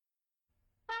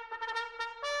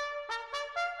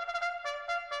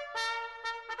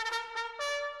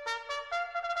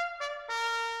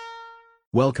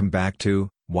Welcome back to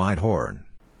Widehorn.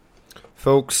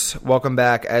 Folks, welcome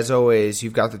back. As always,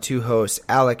 you've got the two hosts,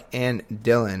 Alec and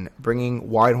Dylan, bringing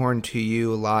Widehorn to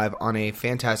you live on a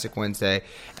fantastic Wednesday.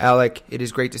 Alec, it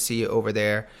is great to see you over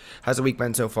there. How's the week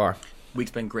been so far?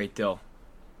 Week's been great, Dill.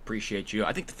 Appreciate you.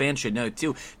 I think the fans should know,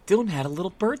 too. Dylan had a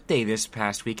little birthday this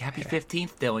past week. Happy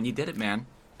 15th, Dylan. You did it, man.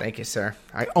 Thank you, sir.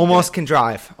 I almost can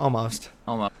drive. Almost.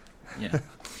 Yeah.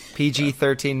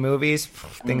 PG-13 movies,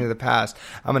 thing of the past.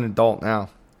 I'm an adult now.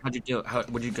 How'd you do?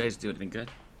 What'd you guys do? Anything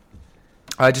good?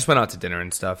 I just went out to dinner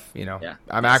and stuff, you know. Yeah.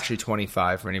 I'm actually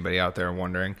 25 for anybody out there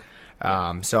wondering.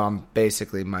 So I'm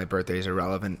basically, my birthday is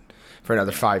irrelevant for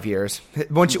another 5 years.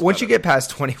 Once you get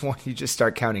past 21, you just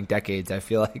start counting decades, I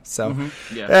feel like. So,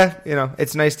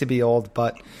 it's nice to be old,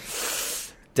 but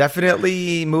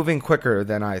definitely moving quicker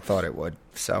than I thought it would.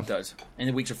 So It does. And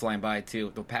the weeks are flying by,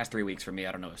 too. The past 3 weeks for me,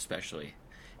 I don't know, especially,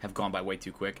 have gone by way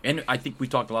too quick. And I think we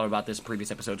talked a lot about this in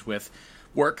previous episodes with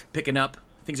work, picking up.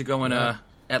 Things are going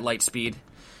at light speed.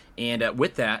 And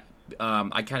with that,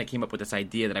 I kind of came up with this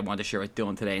idea that I wanted to share with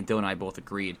Dylan today, and Dylan and I both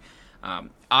agreed.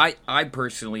 I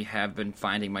personally have been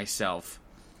finding myself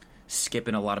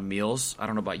skipping a lot of meals. I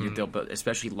don't know about you, Dylan, but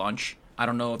especially lunch. I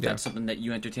don't know if that's something that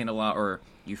you entertain a lot or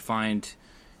you find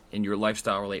in your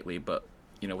lifestyle lately, but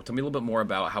tell me a little bit more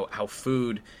about how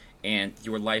food and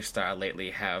your lifestyle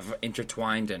lately have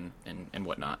intertwined and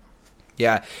whatnot.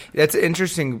 Yeah, that's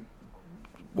interesting.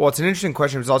 Well, it's an interesting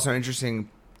question. It's also an interesting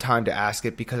time to ask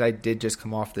it because I did just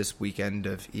come off this weekend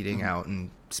of eating out and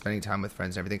spending time with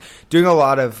friends and everything, doing a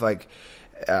lot of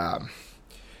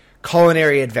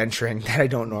culinary adventuring that I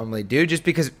don't normally do, just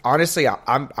because honestly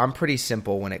I'm pretty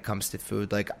simple when it comes to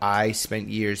food. Like, I spent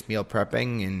years meal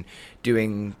prepping and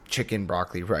doing chicken,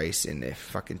 broccoli, rice in a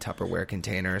fucking Tupperware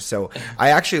container. So I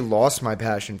actually lost my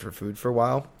passion for food for a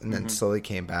while and then slowly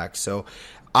came back. So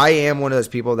I am one of those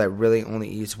people that really only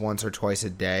eats once or twice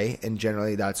a day, and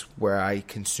generally that's where I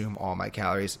consume all my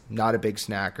calories. Not a big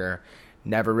snacker,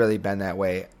 never really been that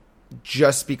way.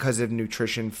 Just because of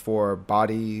nutrition for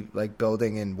body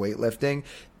building and weightlifting,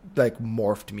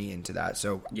 morphed me into that.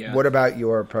 So What about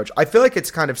your approach? I feel like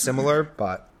it's kind of similar,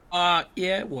 but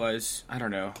yeah, it was. I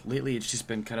don't know. Lately, it's just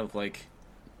been kind of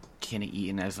kind of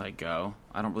eating as I go.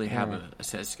 I don't really have a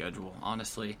set schedule,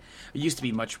 honestly. It used to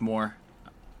be much more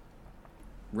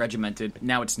regimented, but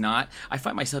now it's not. I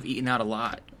find myself eating out a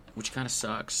lot, which kind of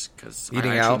sucks because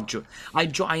I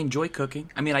enjoy cooking.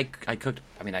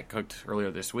 I cooked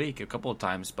earlier this week a couple of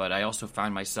times, but I also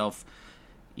find myself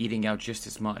eating out just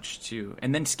as much too,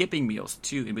 and then skipping meals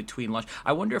too in between lunch.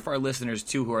 I wonder if our listeners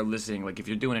too who are listening, if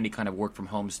you're doing any kind of work from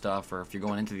home stuff, or if you're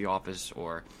going into the office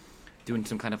or doing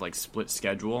some kind of split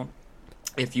schedule,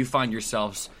 if you find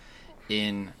yourselves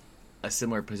in a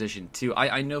similar position too.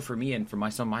 I know for me and for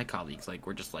some of my colleagues,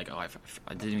 we're just I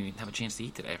didn't even have a chance to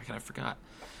eat today. I kind of forgot.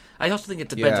 I also think it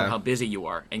depends on how busy you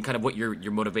are and kind of what your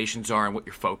motivations are and what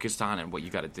you're focused on and what you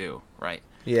got to do, right?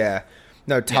 Yeah.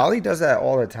 No, Tali does that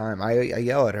all the time. I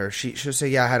yell at her. She'll say,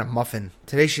 "Yeah, I had a muffin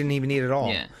today. She didn't even eat it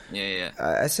all." Yeah.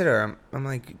 I said to her, I'm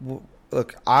like, well,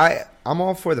 look, I'm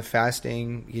all for the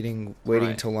fasting, eating,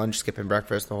 waiting till lunch, skipping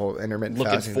breakfast, the whole intermittent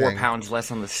fasting thing. Looking 4 pounds less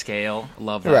on the scale.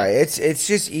 Love that. Right. It's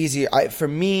just easy. For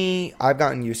me, I've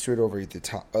gotten used to it over the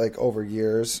time, over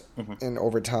years and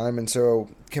over time, and so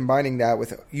combining that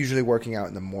with usually working out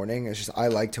in the morning, it's just I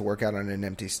like to work out on an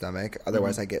empty stomach.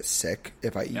 Otherwise, I get sick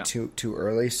if I eat too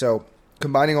early. So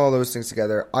combining all those things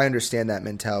together, I understand that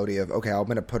mentality of, okay, I'm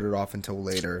going to put it off until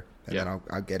later, and then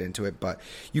I'll get into it. But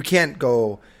you can't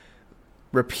go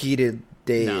repeated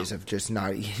days of just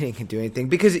not eating and doing anything,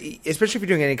 because especially if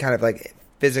you're doing any kind of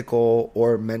physical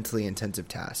or mentally intensive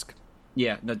task.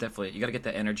 Yeah, no, definitely. You got to get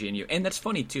that energy in you. And that's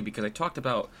funny too, because I talked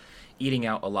about eating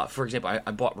out a lot. For example,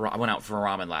 I went out for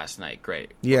ramen last night.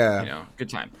 Great. Yeah. Good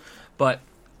time. But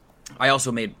I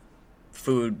also made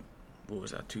food, what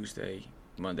was that, Tuesday,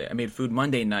 Monday. I made food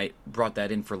Monday night, brought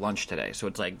that in for lunch today. So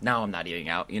it's now I'm not eating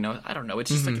out, I don't know.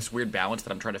 It's just this weird balance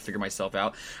that I'm trying to figure myself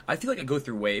out. I feel like I go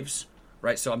through waves.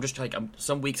 Right, so I'm just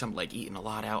some weeks I'm eating a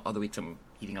lot out, other weeks I'm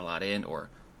eating a lot in, or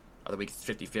other weeks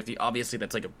it's 50-50. Obviously,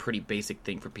 that's a pretty basic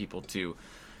thing for people to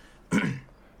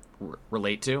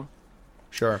relate to.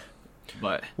 Sure.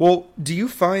 But well, do you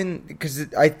find,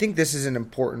 because I think this is an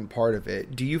important part of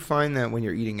it, do you find that when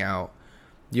you're eating out,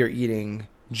 you're eating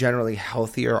generally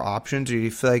healthier options, or do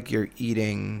you feel like you're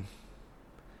eating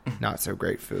not so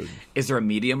great food? Is there a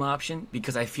medium option?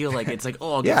 Because I feel like it's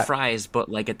I'll get fries, but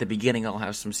at the beginning I'll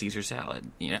have some Caesar salad,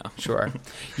 Sure.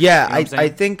 Yeah, I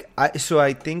think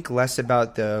I think less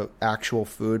about the actual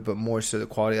food, but more so the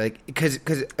quality, because a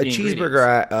cheeseburger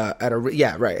at a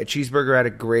cheeseburger at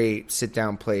a great sit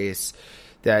down place,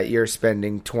 that you're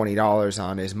spending $20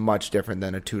 on is much different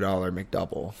than a $2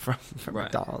 McDouble from Right.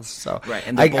 McDonald's. So Right,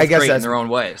 and they're both I guess great that's in their own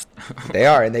ways. they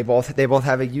are, and they both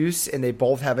have a use, and they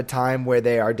both have a time where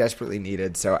they are desperately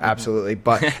needed. So absolutely,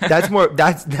 but that's more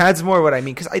what I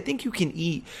mean, because I think you can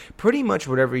eat pretty much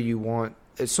whatever you want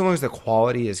as long as the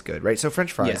quality is good, right? So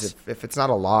French fries, Yes. if it's not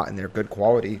a lot and they're good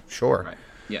quality, sure. Right.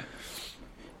 Yeah.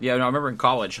 Yeah. No, I remember in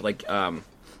college, like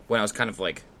when I was kind of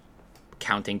like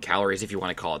counting calories, if you want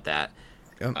to call it that.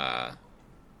 Yep.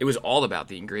 It was all about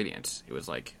the ingredients. It was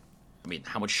like, I mean,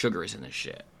 how much sugar is in this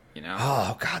shit? You know?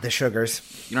 Oh God, the sugars.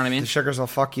 You know what I mean? The sugars will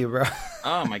fuck you, bro.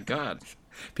 Oh my god.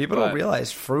 People don't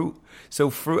realize fruit.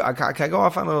 So fruit. Can I go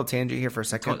off on a little tangent here for a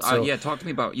second? Yeah, talk to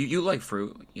me about you. Like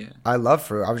fruit? Yeah. I love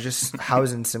fruit. I was just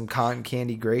housing some cotton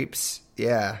candy grapes.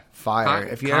 Yeah, fire.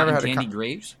 If you ever had candy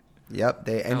grapes? Yep,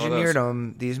 they engineered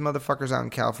them. These motherfuckers out in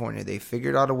California, they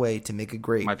figured out a way to make a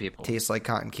grape taste like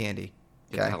cotton candy.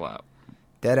 Okay? Get the hell out.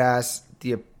 Dead ass. Do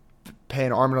you pay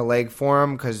an arm and a leg for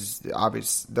them? Because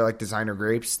obviously they're like designer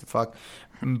grapes. The fuck,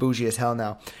 I'm bougie as hell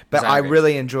now. But I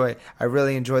really enjoy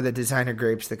the designer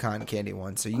grapes, the cotton candy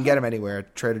ones. So you can get them anywhere: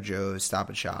 Trader Joe's, Stop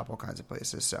and Shop, all kinds of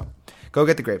places. So go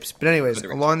get the grapes. But anyways,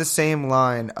 along the same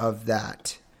line of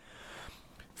that,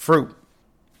 fruit.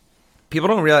 People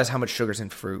don't realize how much sugar's in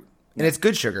fruit, and it's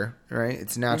good sugar, right?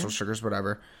 It's natural sugars,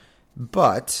 whatever.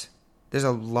 But there's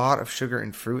a lot of sugar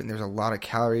in fruit, and there's a lot of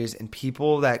calories. And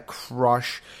people that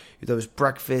crush those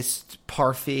breakfast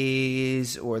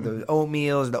parfaits or the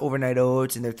oatmeals, the overnight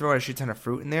oats, and they're throwing a shit ton of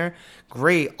fruit in there.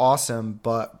 Great, awesome,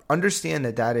 but understand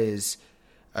that is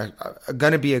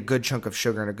going to be a good chunk of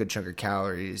sugar and a good chunk of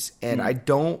calories. And I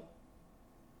don't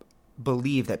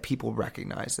believe that people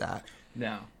recognize that.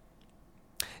 No.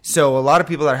 So a lot of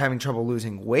people that are having trouble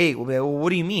losing weight will be like, well, what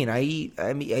do you mean? I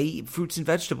eat fruits and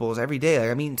vegetables every day. Like,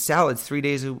 I'm eating salads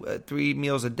 3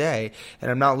 meals a day,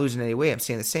 and I'm not losing any weight. I'm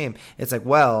staying the same. It's like,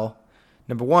 well,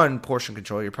 number one, portion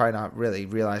control. You're probably not really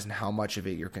realizing how much of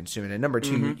it you're consuming. And number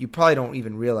two, you probably don't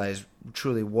even realize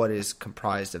truly what is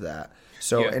comprised of that.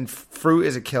 So, and fruit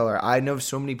is a killer. I know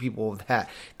so many people that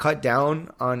cut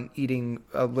down on eating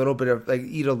eat a little bit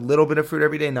of fruit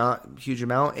every day, not a huge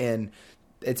amount, and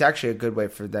it's actually a good way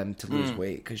for them to lose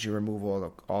weight because you remove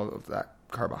all of that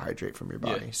carbohydrate from your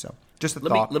body. Yeah. So just a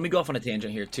thought. Let me go off on a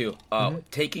tangent here too.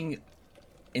 Taking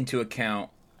into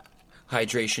account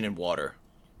hydration and water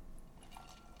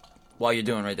while you're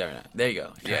doing right there now. There you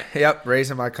go. Yeah. Yep.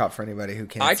 Raising my cup for anybody who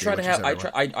can't.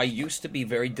 I used to be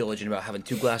very diligent about having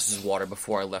 2 glasses of water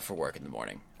before I left for work in the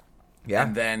morning. Yeah.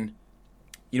 And then,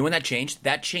 you know when that changed?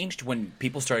 That changed when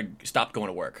people stopped going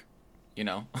to work. You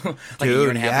know, like dude, a year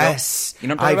and a half yes. ago. You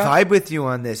know what I'm talking about? I vibe with you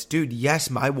on this, dude. Yes,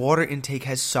 my water intake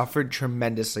has suffered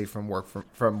tremendously from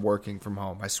working from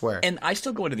home. I swear. And I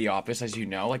still go into the office, as you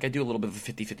know. Like I do a little bit of a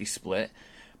 50-50 split.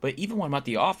 But even when I'm at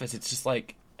the office, it's just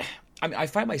like I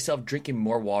find myself drinking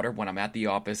more water when I'm at the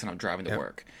office and I'm driving to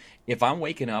work. If I'm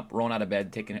waking up, rolling out of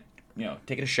bed, taking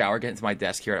a shower, getting to my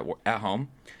desk here at home,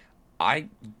 I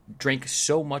drink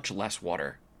so much less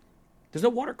water. There's no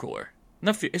water cooler.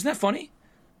 Isn't that funny?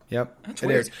 Yep, that's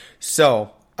weird. Is.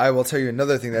 So I will tell you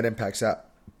another thing that impacts that.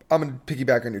 I'm going to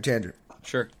piggyback on your tangent.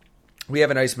 Sure. We have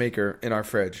an ice maker in our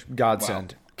fridge.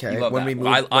 Godsend. Wow. Okay. When we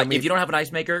move, if you don't have an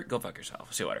ice maker, go fuck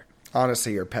yourself. See you later.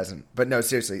 Honestly, you're a peasant. But no,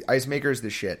 seriously, ice maker is the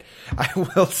shit. I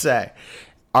will say,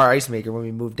 our ice maker when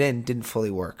we moved in didn't fully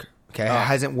work. Okay, it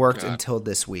hasn't worked until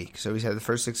this week. So we had the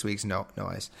first 6 weeks, no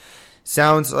ice.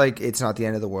 Sounds like it's not the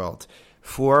end of the world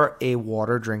for a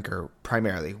water drinker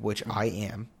primarily, which I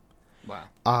am. Wow.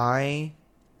 I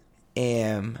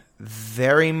am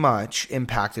very much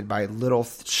impacted by little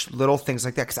things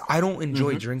like that because I don't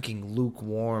enjoy drinking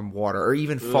lukewarm water or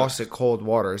even faucet cold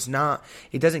water.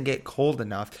 It doesn't get cold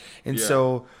enough. And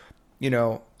so,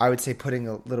 I would say putting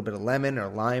a little bit of lemon or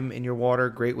lime in your water,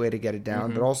 great way to get it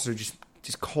down, but also just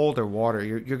colder water.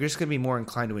 You're just going to be more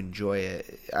inclined to enjoy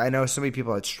it. I know so many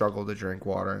people that struggle to drink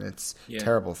water, and it's a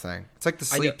terrible thing. It's like the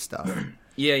sleep stuff.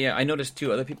 Yeah. I noticed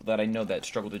too. Other people that I know that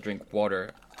struggle to drink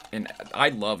water, and I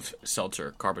love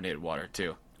seltzer carbonated water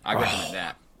too. I recommend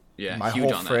that. Yeah, my huge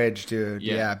whole on fridge, dude.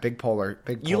 Yeah, big polar.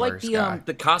 You like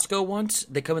the Costco ones?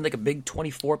 They come in like a big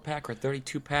 24-pack or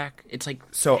 32-pack. It's like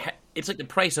it's like the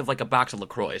price of like a box of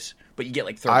LaCroix, but you get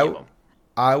like 30 of them.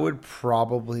 I would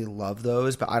probably love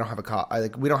those, but I don't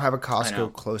have we don't have a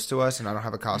Costco close to us, and I don't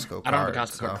have a Costco card. I don't have a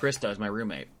Costco card. Chris does, my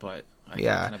roommate, but I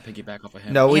kind of piggyback off of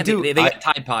him. No, we do. They get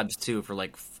Tide Pods too for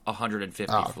like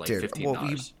 $150 for like $15. Well,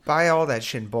 you buy all that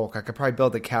shit in bulk. I could probably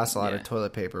build a castle out of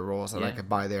toilet paper rolls that I could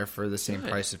buy there for the same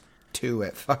price of 2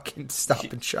 at fucking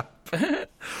Stop and Shop.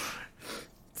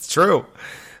 It's true.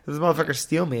 This motherfucker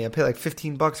steal me. I pay like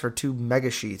 $15 for 2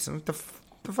 mega sheets. What the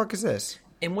fuck is this?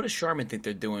 And what does Charmin think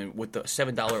they're doing with the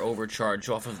 $7 overcharge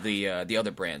off of the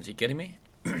other brands? You kidding me?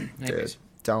 Dude,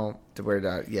 don't. We're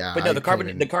not. Yeah. But no, the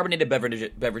carbonated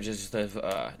beverages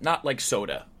have not like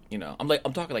soda. You know,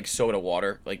 I'm talking like soda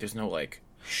water. Like there's no like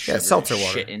sugar seltzer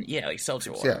water. Like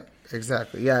seltzer water. Yeah,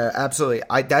 exactly. Yeah, absolutely.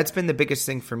 That's been the biggest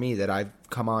thing for me that I've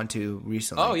come on to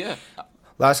recently. Oh yeah.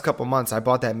 Last couple months, I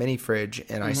bought that mini fridge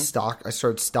and I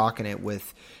started stocking it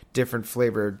with different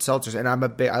flavored seltzers. And I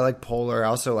like Polar. I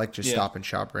also like just Stop and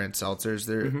Shop brand seltzers.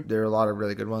 There are a lot of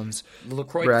really good ones. The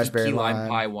LaCroix key lime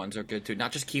pie ones are good too.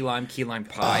 Not just key lime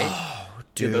pie. Oh,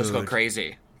 dude, those go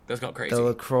crazy. The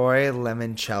LaCroix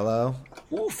Limoncello.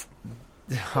 Oof.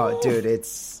 Oh, dude,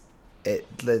 the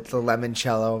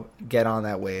Limoncello. Get on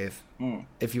that wave.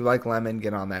 If you like lemon,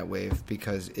 get on that wave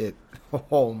because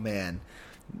oh man.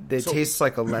 It tastes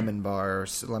like a lemon bar or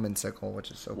lemon sickle,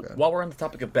 which is so good. While we're on the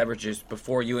topic of beverages,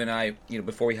 before you and I,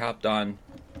 before we hopped on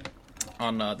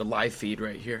the live feed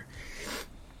right here,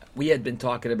 we had been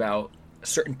talking about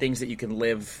certain things that you can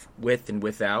live with and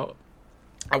without.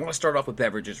 I want to start off with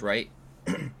beverages, right?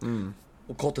 We'll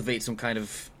cultivate some kind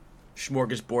of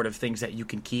smorgasbord of things that you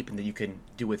can keep and that you can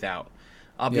do without.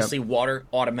 Obviously, water,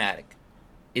 automatic.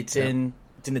 It's in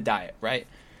the diet, right?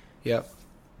 Yep.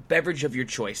 Beverage of your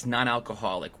choice,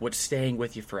 non-alcoholic. What's staying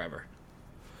with you forever?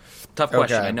 Tough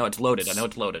question. Okay. I know it's loaded.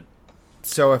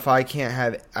 So if I can't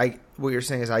have, what you're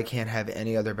saying is I can't have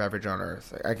any other beverage on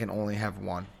earth. I can only have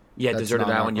one. Yeah, Deserted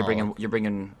Island. You're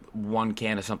bringing one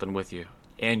can of something with you,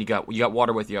 and you got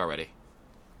water with you already.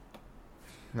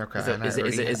 Okay.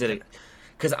 Is it?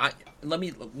 Because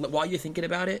while you're thinking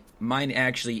about it, mine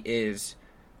actually is,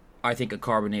 I think, a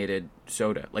carbonated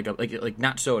soda, like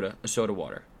not soda, a soda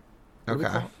water.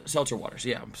 Okay. Seltzer waters,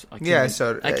 yeah.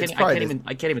 Soda. I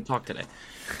can't even talk today.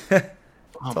 It's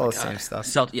all the same stuff.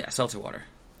 Seltzer water.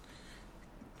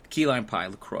 Key lime pie,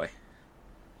 LaCroix.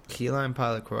 Key lime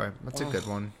pie, LaCroix. That's a good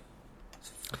one.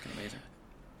 It's fucking amazing.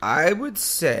 I would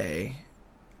say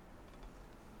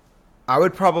I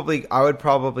would probably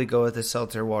go with the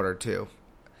seltzer water too.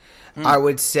 I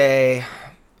would say,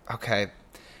 okay,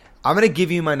 I'm going to give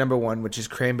you my number one, which is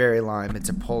cranberry lime. It's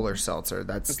a Polar seltzer.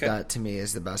 That to me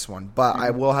is the best one. But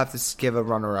I will have to give a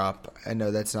runner-up. I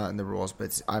know that's not in the rules,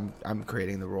 but I'm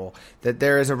creating the rule that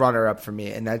there is a runner-up for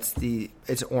me, and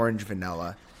it's orange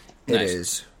vanilla. It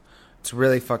is. It's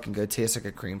really fucking good. Tastes like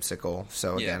a creamsicle.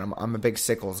 So again, I'm a big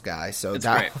sickles guy. So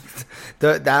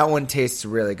that one tastes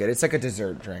really good. It's like a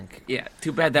dessert drink. Yeah.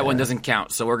 Too bad that one doesn't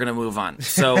count. So we're gonna move on.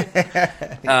 So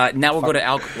now we'll go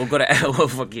to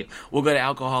fuck you. We'll go to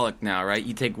alcoholic now, right?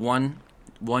 You take one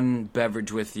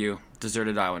beverage with you.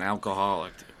 Deserted Island,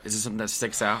 alcoholic. Is this something that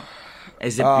sticks out?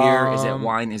 Is it beer? Is it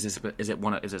wine? Is it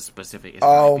specific? Is it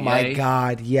oh my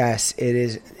god, yes! It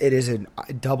is. It is a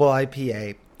double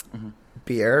IPA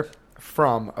beer.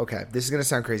 This is going to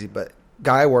sound crazy, but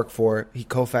guy I work for, he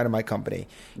co-founded my company.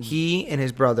 He and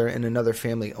his brother and another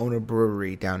family own a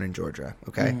brewery down in Georgia,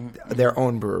 their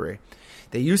own brewery.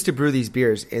 They used to brew these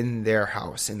beers in their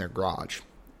house, in their garage.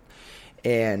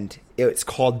 And it's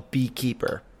called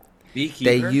Beekeeper.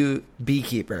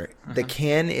 Beekeeper. The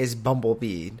can is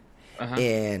Bumblebee,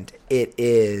 and it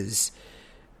is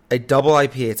a double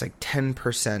IPA. It's like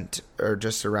 10% or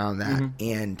just around that,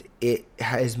 and it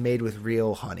is made with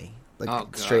real honey.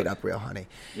 Straight up real honey.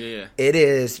 Yeah. It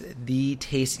is the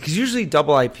taste, because usually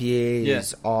double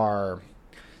IPAs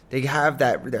they have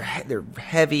that, they're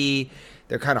heavy,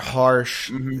 they're kind of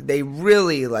harsh. They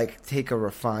really take a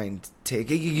refined take.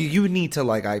 You need to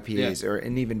like IPAs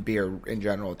and even beer in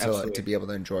general to be able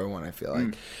to enjoy one, I feel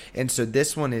like. And so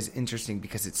this one is interesting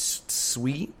because it's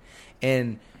sweet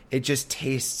and it just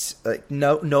tastes like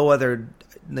no other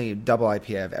double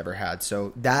IPA I've ever had.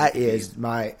 So that is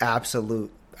my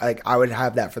absolute. I would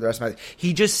have that for the rest of my life.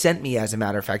 He just sent me, as a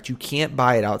matter of fact, you can't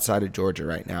buy it outside of Georgia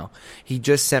right now. He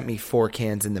just sent me 4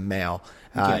 cans in the mail.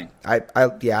 Okay. I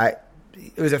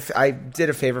did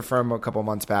a favor for him a couple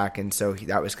months back, and so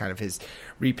that was kind of his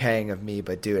repaying of me.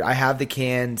 But dude, I have the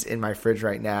cans in my fridge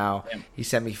right now. Damn. He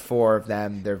sent me 4 of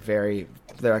them. They're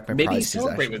like my maybe prized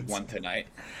celebrate possessions. with one tonight.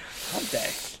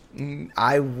 Someday.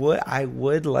 I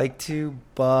would like to,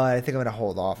 but I think I'm going to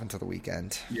hold off until the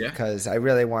weekend. Yeah, because I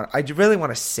really want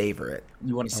to savor it.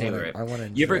 You want to savor it. I want to.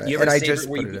 You ever savor it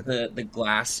where you put the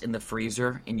glass in the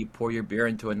freezer and you pour your beer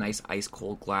into a nice ice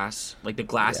cold glass, like the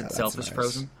glass itself is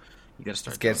frozen. You got to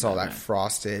start. It gets all that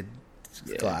frosted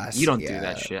glass. You don't do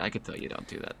that shit. I could tell you don't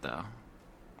do that though.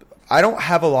 I don't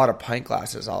have a lot of pint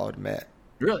glasses. I'll admit.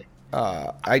 Really.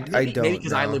 I don't. Maybe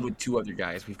because I live with 2 other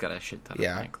guys, we've got a shit ton of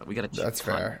pint glasses. We got a that's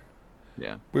fair.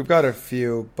 Yeah, we've got a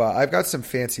few, but I've got some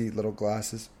fancy little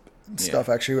glasses and stuff.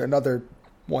 Actually, another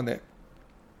one that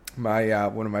My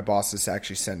one of my bosses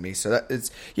actually sent me. So that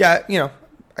it's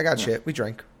I got shit. We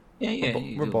drink. Yeah,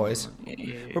 We're boys.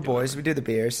 We're boys. We do the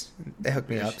beers. They hook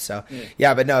me up. So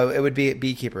yeah. but no, it would be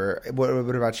Beekeeper. What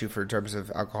about you for terms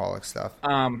of alcoholic stuff?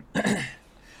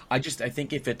 I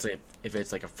think if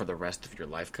it's like a for the rest of your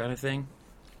life kind of thing,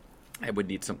 I would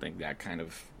need something that kind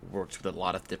of works with a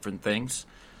lot of different things.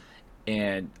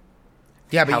 And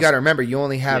yeah, but you got to remember, you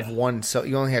only have one. So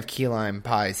you only have key lime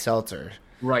pie seltzer.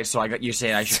 Right. So you're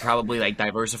saying I should probably like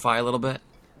diversify a little bit.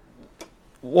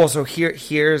 Well, so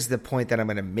here's the point that I'm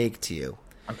going to make to you.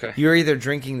 Okay. You're either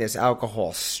drinking this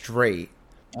alcohol straight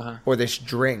or this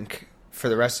drink for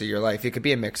the rest of your life. It could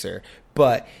be a mixer,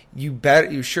 but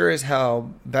you sure as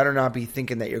hell better not be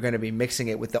thinking that you're going to be mixing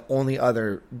it with the only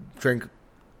other drink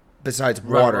besides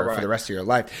water for the rest of your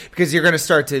life, because you're going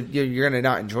to you're going to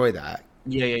not enjoy that.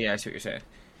 Yeah. I see what you're saying.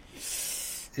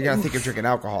 You're going to think you're drinking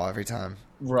alcohol every time.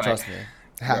 Right. Trust me.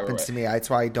 It happens to me. That's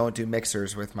why I don't do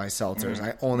mixers with my seltzers.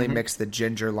 I only mix the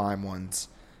ginger lime ones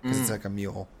because it's like a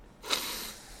mule.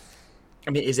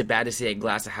 I mean, is it bad to say a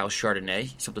glass of house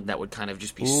Chardonnay? Something that would kind of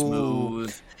just be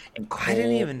smooth and cold. I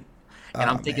didn't even... And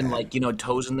I'm thinking, like,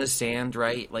 toes in the sand,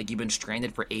 right? Like, you've been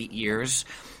stranded for 8 years,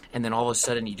 and then all of a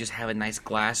sudden you just have a nice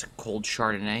glass of cold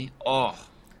Chardonnay. Oh.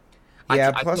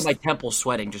 Yeah, I feel my temple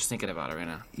sweating just thinking about it right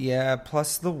now. Yeah,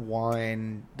 plus the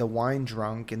wine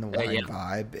drunk and the wine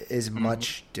vibe is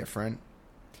much different.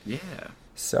 Yeah.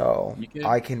 So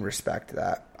I can respect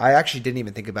that. I actually didn't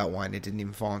even think about wine. It didn't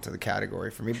even fall into the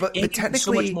category for me. But technically,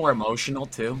 so much more emotional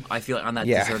too. I feel like on that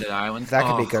deserted island. That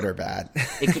could be good or bad.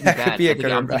 It could be bad.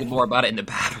 I'm thinking more about it in the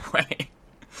bad way.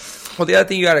 Well, the other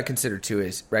thing you got to consider too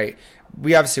is, right,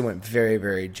 we obviously went very,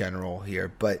 very general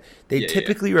here, but they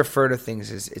typically refer to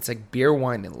things as it's like beer,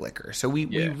 wine, and liquor. So we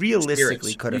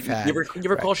realistically could have had. You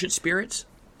ever call shit spirits?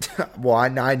 Well,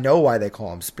 I know why they call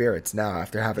them spirits now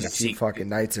after having a few fucking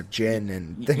nights of gin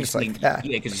and things like that.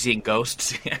 Yeah, because you're seeing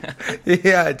ghosts.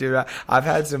 Yeah, dude. I've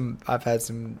had some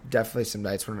definitely some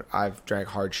nights when I've drank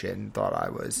hard shit and thought I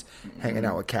was hanging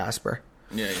out with Casper.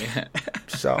 Yeah.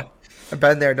 So I've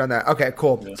been there, done that. Okay,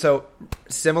 cool. Yeah. So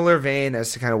similar vein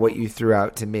as to kind of what you threw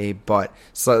out to me, but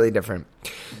slightly different.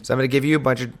 So I'm going to give you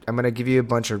a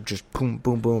bunch of just boom,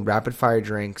 boom, boom, rapid fire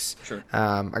drinks. Sure.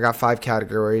 I got 5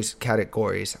 categories.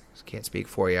 Can't speak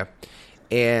for you.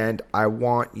 And I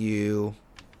want you,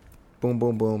 boom,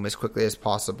 boom, boom, as quickly as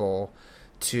possible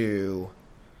to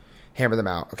hammer them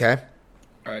out. Okay.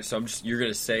 All right. So you're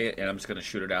going to say it, and I'm just going to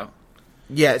shoot it out.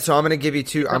 Yeah, so I'm going to give you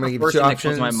two. I'm going to give you 2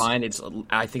 options. That comes to my mind.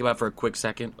 I think about it for a quick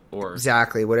second, or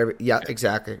exactly whatever. Yeah,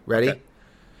 exactly. Ready? Okay.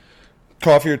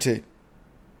 Coffee or tea?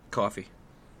 Coffee.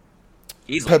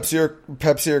 Easily.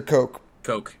 Pepsi or Coke?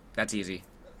 Coke. That's easy.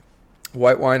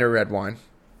 White wine or red wine?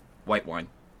 White wine.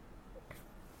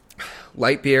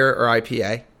 Light beer or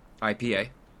IPA? IPA.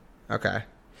 Okay.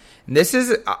 And this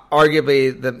is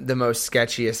arguably the most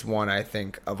sketchiest one, I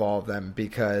think, of all of them,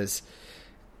 because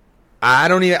I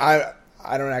don't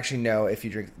actually know if you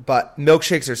drink, but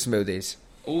milkshakes or smoothies?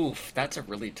 Oof, that's a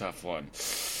really tough one.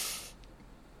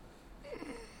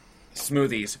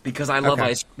 Smoothies, because I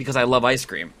love ice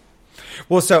cream.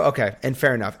 Well, so okay, and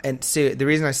fair enough. And see, the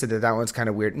reason I said that one's kind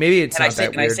of weird. Maybe it's not that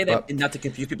weird. And I say that not to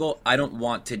confuse people. I don't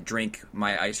want to drink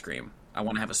my ice cream. I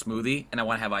want to have a smoothie, and I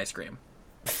want to have ice cream.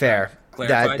 Fair.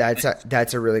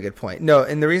 That's a really good point. No,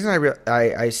 and the reason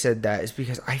I said that is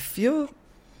because I feel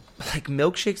like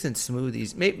milkshakes and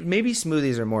smoothies. Maybe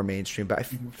smoothies are more mainstream, but I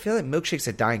feel like milkshakes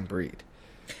a dying breed.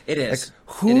 It is.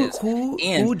 Like,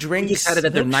 who drinks? I'm excited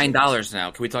that they're $9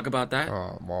 now. Can we talk about that?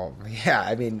 Oh well, yeah.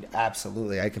 I mean,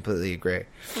 absolutely. I completely agree.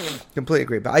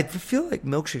 But I feel like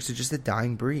milkshakes are just a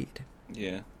dying breed.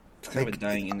 Yeah, it's kind of a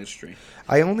dying industry.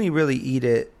 I only really eat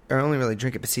it, or only really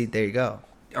drink it. But see, there you go.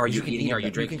 Are you eating? Or are you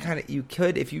drinking? You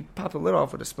could, if you pop the lid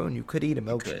off with a spoon, you could eat a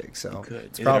milkshake. So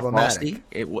it's problematic.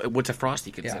 What's a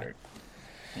Frosty considered?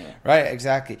 Yeah. Right,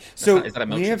 exactly. So is that a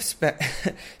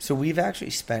milkshake? We've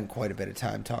actually spent quite a bit of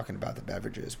time talking about the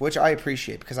beverages, which I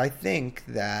appreciate, because I think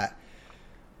that,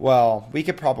 well, we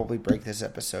could probably break this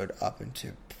episode up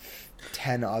into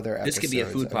 10 other episodes. This could be a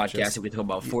food podcast if we talk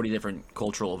about 40 different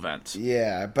cultural events.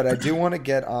 Yeah, but I do want to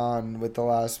get on with the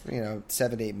last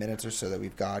 7 to 8 minutes or so that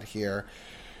we've got here,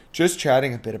 just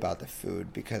chatting a bit about the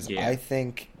food, because I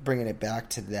think bringing it back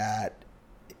to that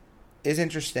is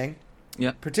interesting.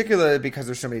 Yeah, particularly because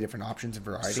there's so many different options and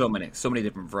varieties. So many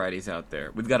different varieties out there.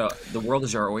 We've got the world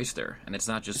is our oyster, and it's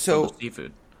not just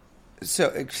seafood. So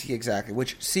exactly,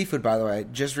 which seafood, by the way,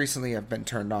 just recently I've been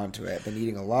turned on to it. I've been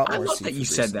eating a lot more seafood. I love that you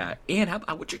recently. said that.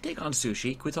 And what's your take on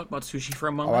sushi? Can we talk about sushi for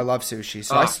a moment? Oh, I love sushi.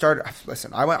 So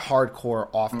I went hardcore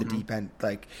off the deep end,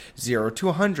 like 0 to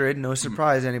 100. No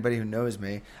surprise, anybody who knows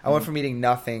me. I went from eating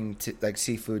nothing to like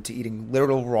seafood to eating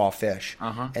literal raw fish,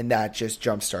 and that just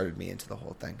jump started me into the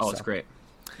whole thing. Oh, it's great.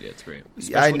 Yeah, it's great.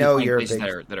 Especially I know you're a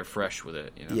big that are fresh with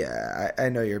it. You know? Yeah, I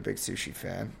know you're a big sushi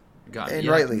fan, and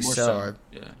yeah, rightly so.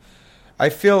 Yeah. I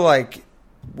feel like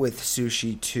with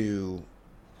sushi too,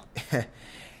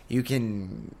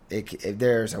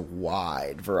 there's a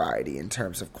wide variety in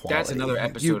terms of quality. That's another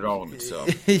episode all of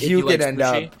itself. You could end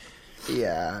up,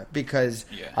 because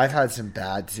I've had some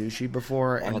bad sushi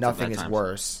before, and nothing is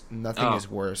worse. Nothing is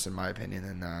worse, in my opinion,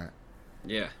 than that.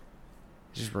 Yeah, it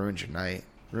just ruins your night,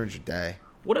 ruins your day.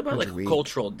 What about like a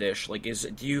cultural dish? Like,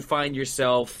 do you find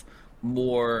yourself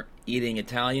more eating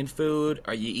Italian food?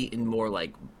 Are you eating more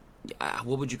like?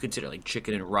 What would you consider like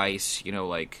chicken and rice? I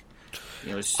like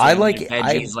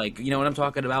veggies. Like, you know what I'm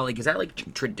talking about? Like, is that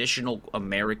like traditional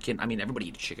American? I mean, everybody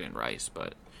eats chicken and rice,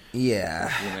 but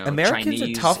Americans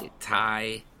Chinese, are tough.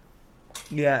 Thai.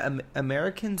 Yeah,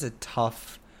 Americans a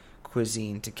tough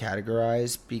cuisine to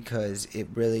categorize because it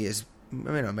really is.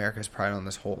 I mean, America's pride on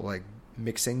this whole like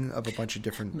mixing of a bunch of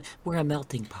different. We're a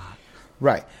melting pot.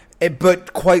 Right.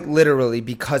 But quite literally,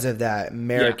 because of that,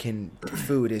 American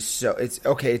food is so... It's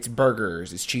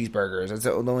burgers, it's cheeseburgers. That's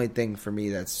the only thing for me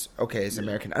that's... Okay, it's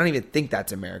American. I don't even think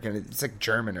that's American. It's like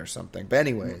German or something. But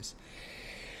anyways,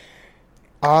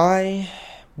 I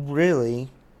really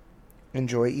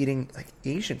enjoy eating like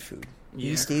Asian food.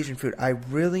 East Asian food. I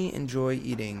really enjoy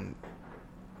eating...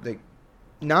 like.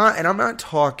 And I'm not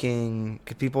talking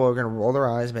because people are going to roll their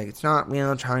eyes and make it's not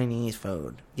real Chinese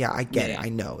food. Yeah, I get it. I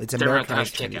know. It's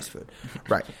Americanized Chinese food.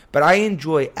 Right. But I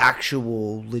enjoy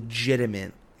actual,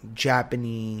 legitimate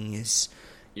Japanese,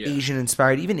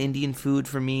 Asian-inspired, even Indian food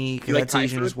for me because that's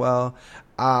Asian food as well.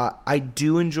 I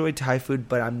do enjoy Thai food,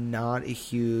 but I'm not a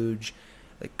huge...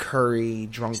 like curry,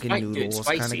 drunken noodles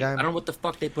kind of guy. I don't know what the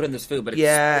fuck they put in this food, but it's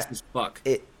spicy as fuck.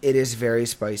 It is very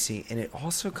spicy, and it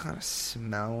also kind of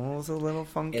smells a little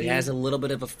funky. It has a little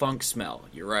bit of a funk smell.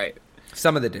 You're right.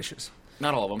 Some of the dishes.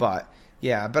 Not all of them.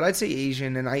 But I'd say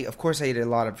Asian, and of course I eat a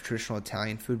lot of traditional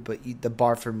Italian food, but the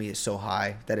bar for me is so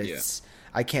high that it's...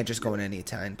 I can't just go in any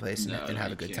Italian place and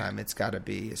have a good time. It's got to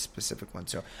be a specific one.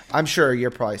 So I'm sure you're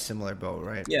probably similar, Bo,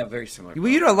 right? Yeah, very similar. You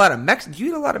eat a lot of You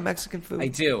eat a lot of Mexican food. I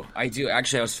do.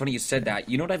 Actually, it was funny you said that.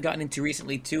 You know what I've gotten into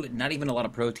recently too? Not even a lot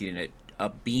of protein in it. A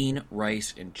bean,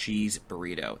 rice, and cheese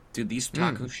burrito. Dude, these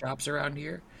taco shops around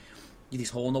here,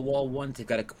 these hole in the wall ones, they've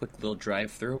got a quick little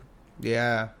drive-through.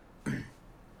 Yeah.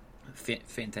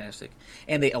 Fantastic.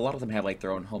 And a lot of them have like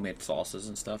their own homemade sauces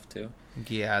and stuff too.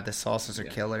 Yeah, the sauces are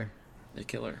killer. They're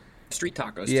killer. Street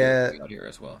tacos too out here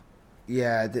as well.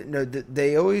 Yeah,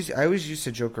 I always used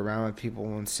to joke around with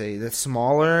people and say the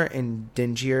smaller and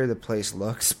dingier the place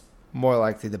looks, more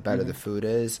likely the better the food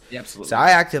is. Yeah, absolutely. So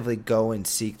I actively go and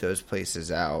seek those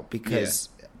places out because,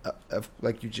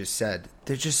 like you just said,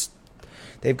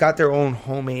 they've got their own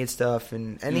homemade stuff,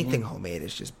 and anything homemade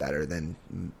is just better than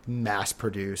mass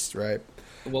produced, right?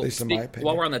 Well,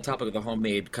 while we're on the topic of the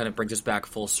homemade, kind of brings us back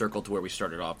full circle to where we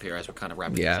started off here as we're kind of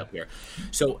wrapping this up here.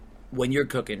 So when you're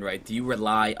cooking, right, do you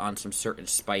rely on some certain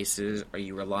spices? Are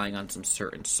you relying on some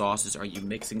certain sauces? Are you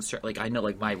mixing certain... Like, I know,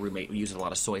 like, my roommate uses a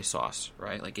lot of soy sauce,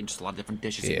 right? Like, in just a lot of different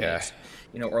dishes he makes.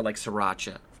 Or like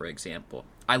sriracha, for example.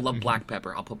 I love black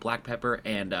pepper. I'll put black pepper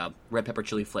and red pepper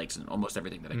chili flakes in almost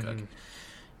everything that I cook.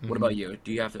 What about you?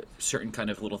 Do you have certain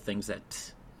kind of little things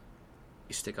that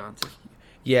you stick on to?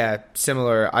 Yeah,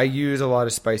 similar. I use a lot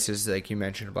of spices, like you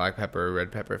mentioned, black pepper,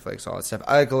 red pepper flakes, all that stuff.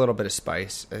 I like a little bit of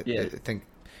spice. I think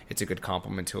it's a good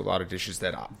complement to a lot of dishes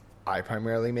that I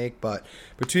primarily make. But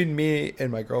between me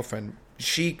and my girlfriend,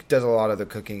 she does a lot of the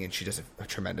cooking, and she does a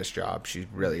tremendous job. She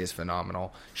really is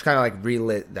phenomenal. She kind of like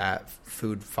relit that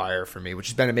food fire for me, which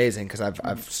has been amazing because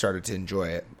I've started to enjoy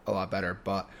it a lot better.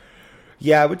 But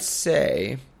yeah, I would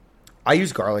say I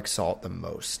use garlic salt the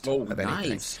most of anything.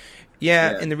 Nice.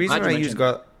 Yeah, and the reason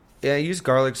I use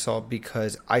garlic salt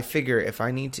because I figure if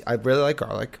I need to, I really like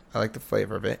garlic. I like the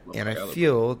flavor of it, and I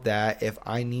feel that if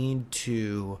I need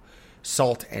to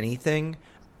salt anything,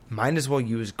 might as well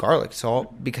use garlic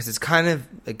salt because it's kind of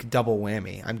like a double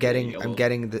whammy. I'm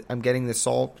getting the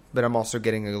salt, but I'm also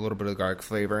getting a little bit of garlic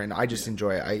flavor, and I just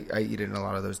enjoy it. I eat it in a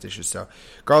lot of those dishes. So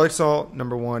garlic salt,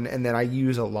 number one, and then I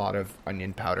use a lot of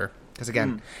onion powder because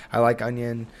again, I like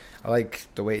onion. I like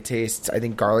the way it tastes. I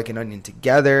think garlic and onion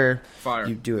together. Fire.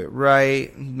 You do it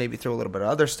right. Maybe throw a little bit of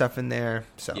other stuff in there.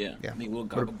 So maybe a little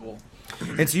gabagool.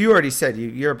 And so you already said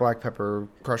you're a black pepper,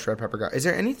 crushed red pepper guy. Is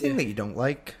there anything that you don't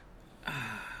like?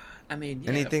 I mean,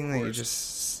 anything that you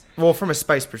just from a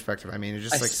spice perspective. I mean, it's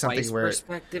just like something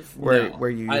where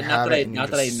you have it. Not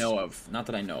that I know of. Not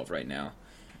that I know of right now.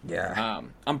 Yeah.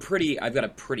 I've got a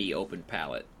pretty open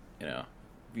palate. You know,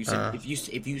 if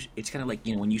you, it's kind of like,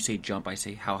 you know, when you say jump, I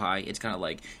say how high. It's kind of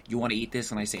like, you want to eat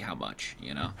this, and I say how much.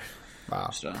 You know.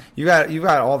 Wow. So you got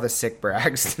all the sick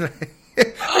brags tonight.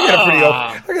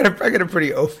 I got a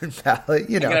pretty open palate.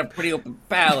 You know. I got a pretty open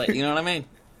palate. You know what I mean?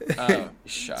 Oh,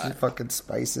 shot. Fucking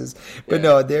spices. But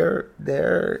no,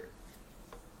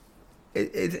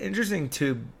 it's interesting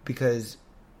too, because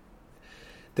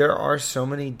there are so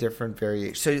many different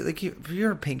variations. So like, if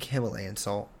you're a pink Himalayan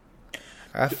salt,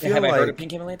 have I heard of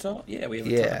pink Himalayan salt? Yeah, we have a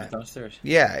ton of it downstairs.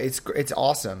 Yeah, it's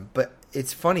awesome, but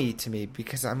it's funny to me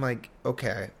because I'm like,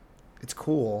 okay, it's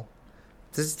cool.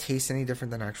 Does it taste any different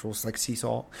than actual like sea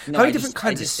salt? No, how many different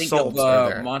kinds of salts are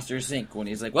there? Monsters Inc. when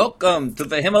he's like, "Welcome to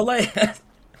the Himalaya."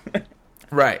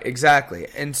 Right, exactly.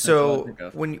 And so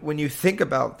when you think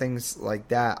about things like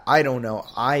that, I don't know.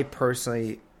 I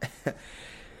personally,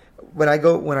 when I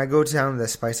go down to the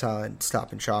Spice Island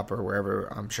Stop and Shop or wherever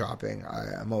I'm shopping,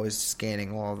 I'm always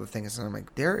scanning all the things, and I'm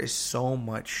like, there is so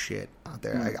much shit out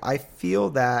there. I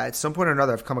feel that at some point or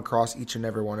another, I've come across each and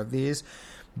every one of these,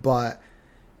 but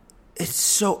it's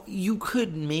so, you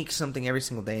could make something every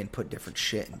single day and put different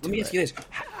shit into it. Let me ask you this: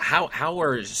 how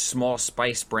are small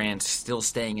spice brands still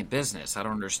staying in business? I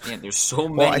don't understand. There's so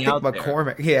many out there.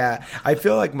 McCormick, yeah, I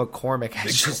feel like McCormick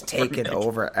has just taken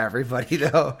over everybody.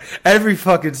 Though every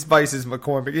fucking spice is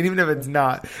McCormick, and even if it's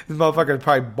not, this motherfucker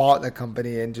probably bought the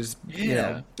company and just you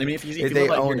know. I mean, if you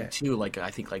look out here too, like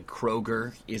I think like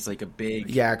Kroger is like a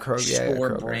big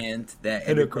store brand that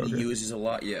everybody uses a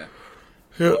lot. Yeah.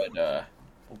 But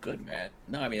well, good, man.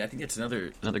 No, I mean, I think that's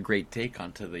another great take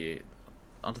onto the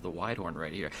Widehorn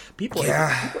right here. If people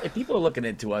are looking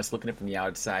into us, looking at it from the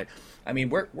outside, I mean,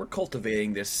 we're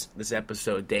cultivating this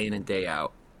episode day in and day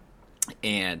out,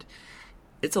 and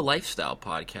it's a lifestyle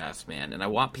podcast, man. And I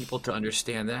want people to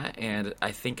understand that. And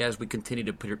I think as we continue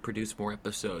to produce more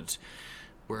episodes,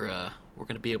 we're going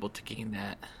to be able to gain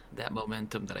that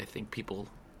momentum that I think people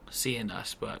see in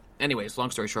us. But anyways,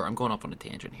 long story short, I'm going off on a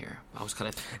tangent here. I was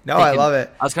kind of I love it.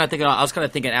 I was kind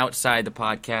of thinking outside the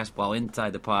podcast while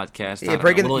inside the podcast.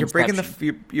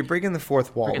 You're breaking the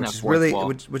fourth wall, which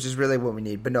is really what we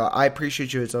need. But no, I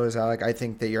appreciate you as always, Alec. I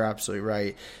think that you're absolutely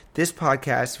right. This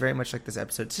podcast, very much like this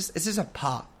episode, it's just a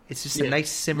pot. It's just a nice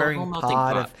simmering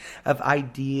pot of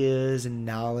ideas and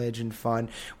knowledge and fun.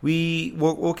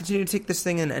 We'll continue to take this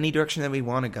thing in any direction that we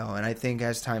want to go. And I think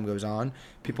as time goes on,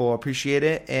 people will appreciate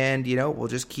it. And, you know, we'll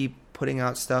just keep putting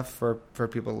out stuff for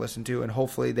people to listen to. And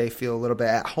hopefully they feel a little bit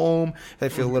at home. They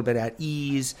feel a little bit at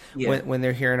ease when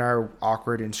they're hearing our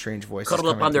awkward and strange voices.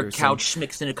 Cuddled up on their couch,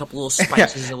 mixing a couple little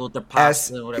spices, a little their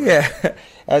pasta and whatever. Yeah,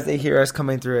 as they hear us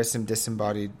coming through as some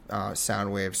disembodied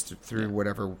sound waves through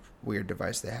whatever weird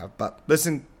device they have. But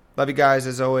listen, love you guys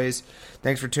as always.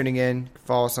 Thanks for tuning in.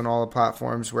 Follow us on all the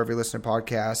platforms wherever you listen to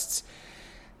podcasts.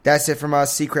 That's it from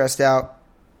us. Seacrest out.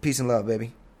 Peace and love,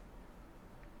 baby.